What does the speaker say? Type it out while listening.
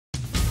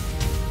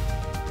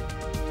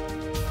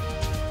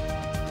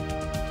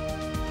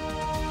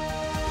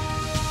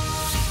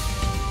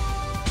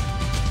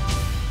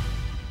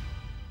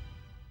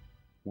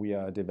We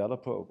are a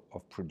developer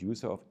of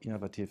producer of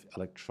innovative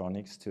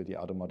electronics to the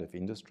automotive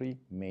industry,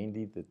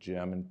 mainly the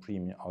German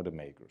premium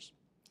automakers.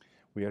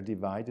 We are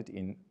divided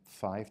in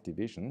 5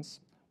 divisions.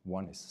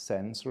 One is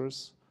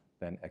sensors,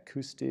 then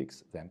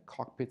acoustics, then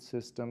cockpit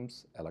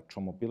systems,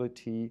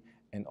 electromobility,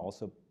 and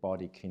also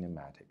body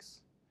kinematics.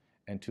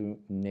 And to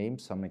name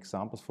some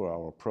examples for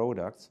our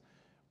products,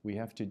 we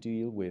have to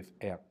deal with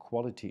air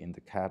quality in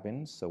the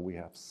cabin. So we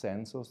have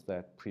sensors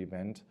that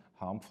prevent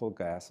harmful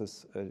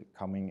gases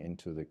coming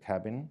into the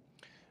cabin.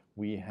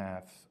 We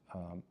have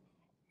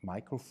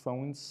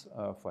microphones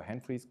for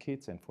hand-free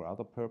kits and for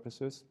other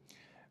purposes.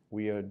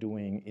 We are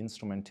doing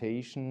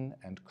instrumentation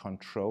and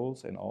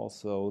controls and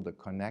also the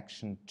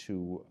connection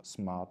to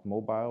smart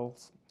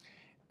mobiles.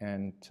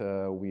 And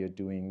we are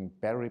doing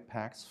battery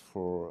packs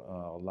for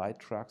light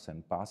trucks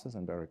and buses,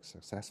 and very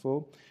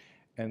successful.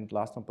 And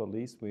last but not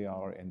least, we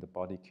are in the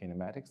body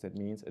kinematics. That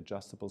means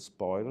adjustable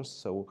spoilers,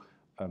 so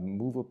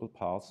movable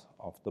parts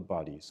of the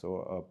body.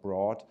 So a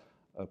broad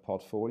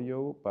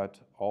portfolio, but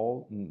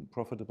all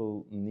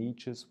profitable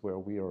niches where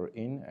we are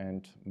in,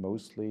 and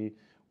mostly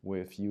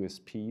with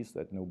USPs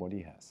that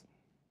nobody has.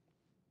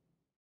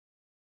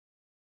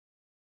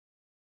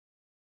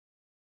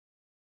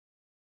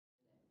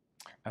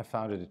 I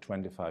founded it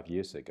 25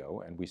 years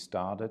ago, and we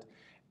started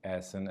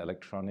as an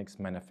electronics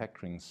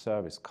manufacturing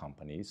service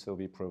company, so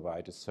we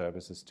provided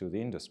services to the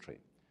industry.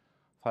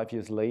 5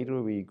 years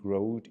later, we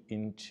grew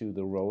into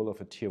the role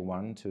of a tier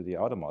 1 to the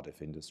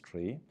automotive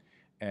industry,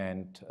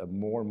 and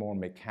more and more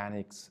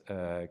mechanics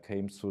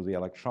came through the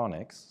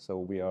electronics, so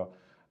we are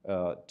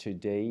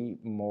today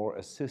more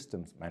a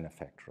systems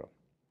manufacturer.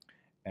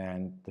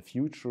 And the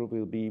future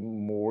will be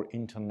more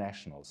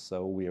international,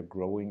 so we are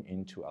growing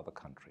into other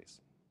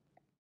countries.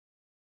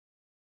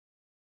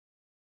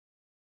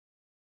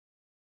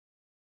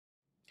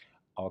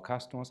 Our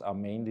customers are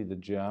mainly the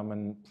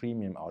German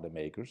premium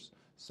automakers,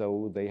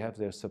 so they have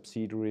their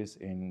subsidiaries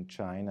in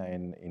China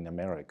and in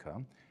America.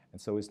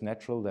 And so it's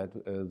natural that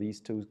these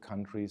 2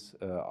 countries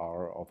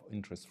are of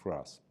interest for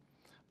us.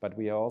 But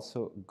we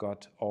also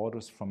got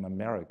orders from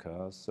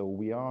America, so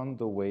we are on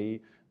the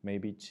way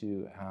maybe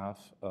to have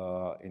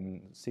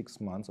in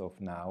 6 months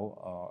of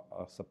now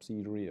a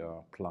subsidiary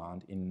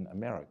plant in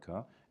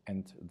America,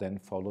 and then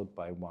followed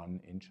by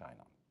one in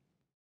China.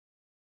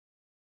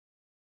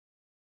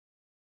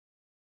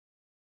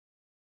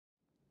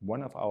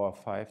 One of our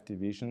 5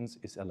 divisions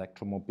is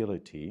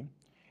electromobility,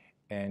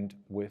 and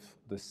with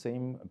the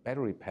same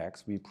battery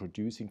packs we're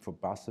producing for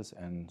buses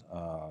and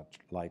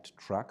light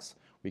trucks,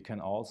 we can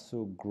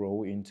also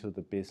grow into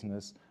the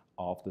business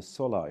of the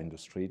solar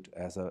industry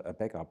as a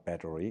backup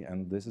battery,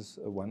 and this is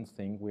one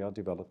thing we are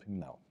developing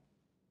now.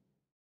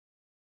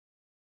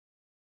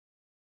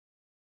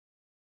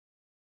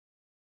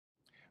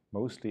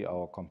 Mostly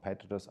our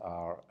competitors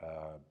are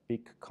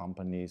big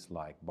companies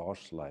like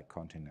Bosch, like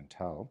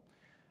Continental.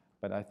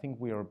 But I think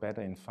we are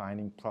better in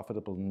finding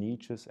profitable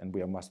niches, and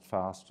we are much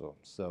faster.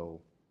 So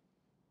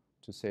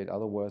to say it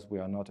other words, we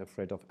are not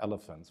afraid of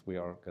elephants, we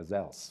are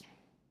gazelles.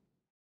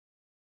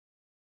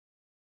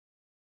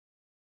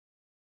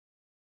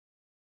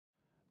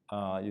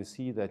 You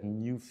see that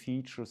new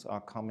features are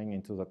coming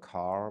into the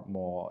car,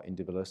 more in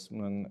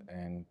development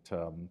and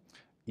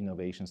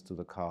innovations to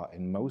the car.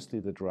 And mostly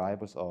the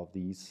drivers of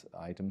these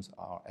items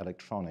are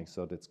electronic,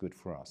 so that's good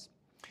for us.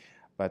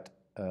 But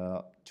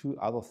 2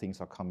 other things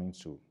are coming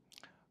too.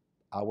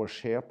 Our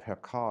share per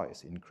car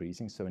is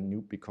increasing, so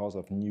because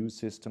of new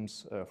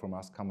systems from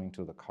us coming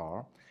to the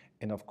car.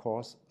 And of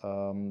course,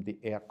 the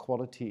air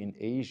quality in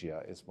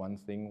Asia is one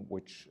thing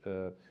which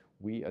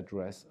we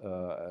address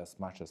as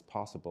much as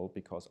possible,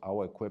 because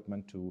our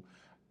equipment to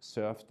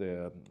serve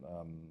the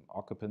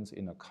occupants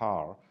in a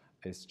car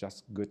is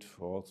just good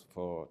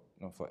for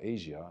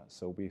Asia.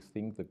 So we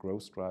think the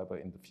growth driver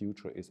in the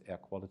future is air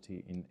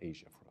quality in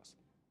Asia for us.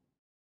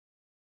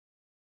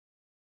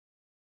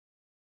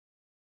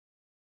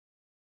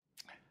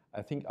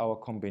 I think our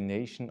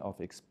combination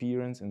of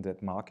experience in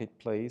that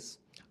marketplace,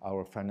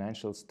 our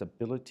financial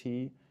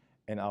stability,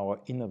 and our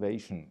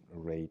innovation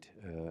rate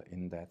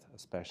in that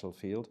special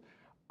field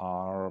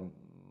are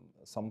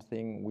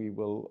something we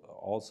will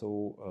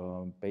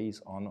also base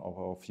on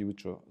our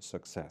future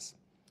success.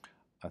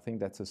 I think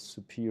that's a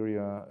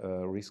superior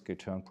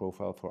risk-return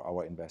profile for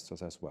our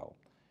investors as well.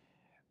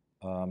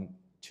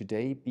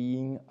 Today,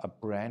 being a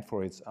brand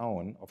for its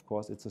own, of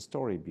course, it's a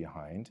story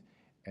behind.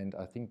 And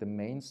I think the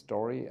main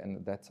story,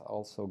 and that's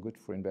also good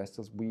for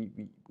investors,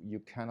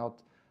 you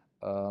cannot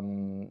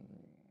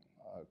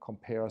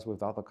compare us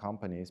with other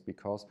companies,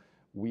 because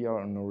we are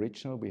an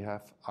original. We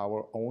have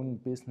our own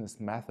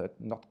business method,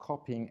 not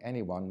copying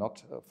anyone,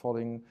 not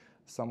following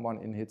someone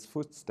in his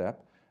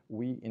footstep.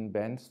 We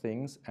invent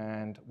things,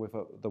 and with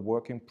the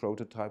working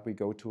prototype, we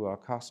go to our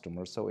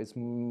customers. So it's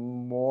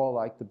more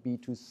like the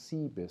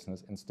B2C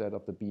business instead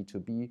of the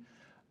B2B.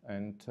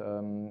 And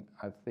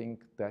I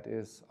think that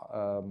is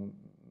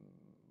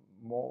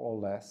more or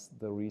less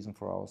the reason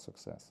for our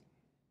success.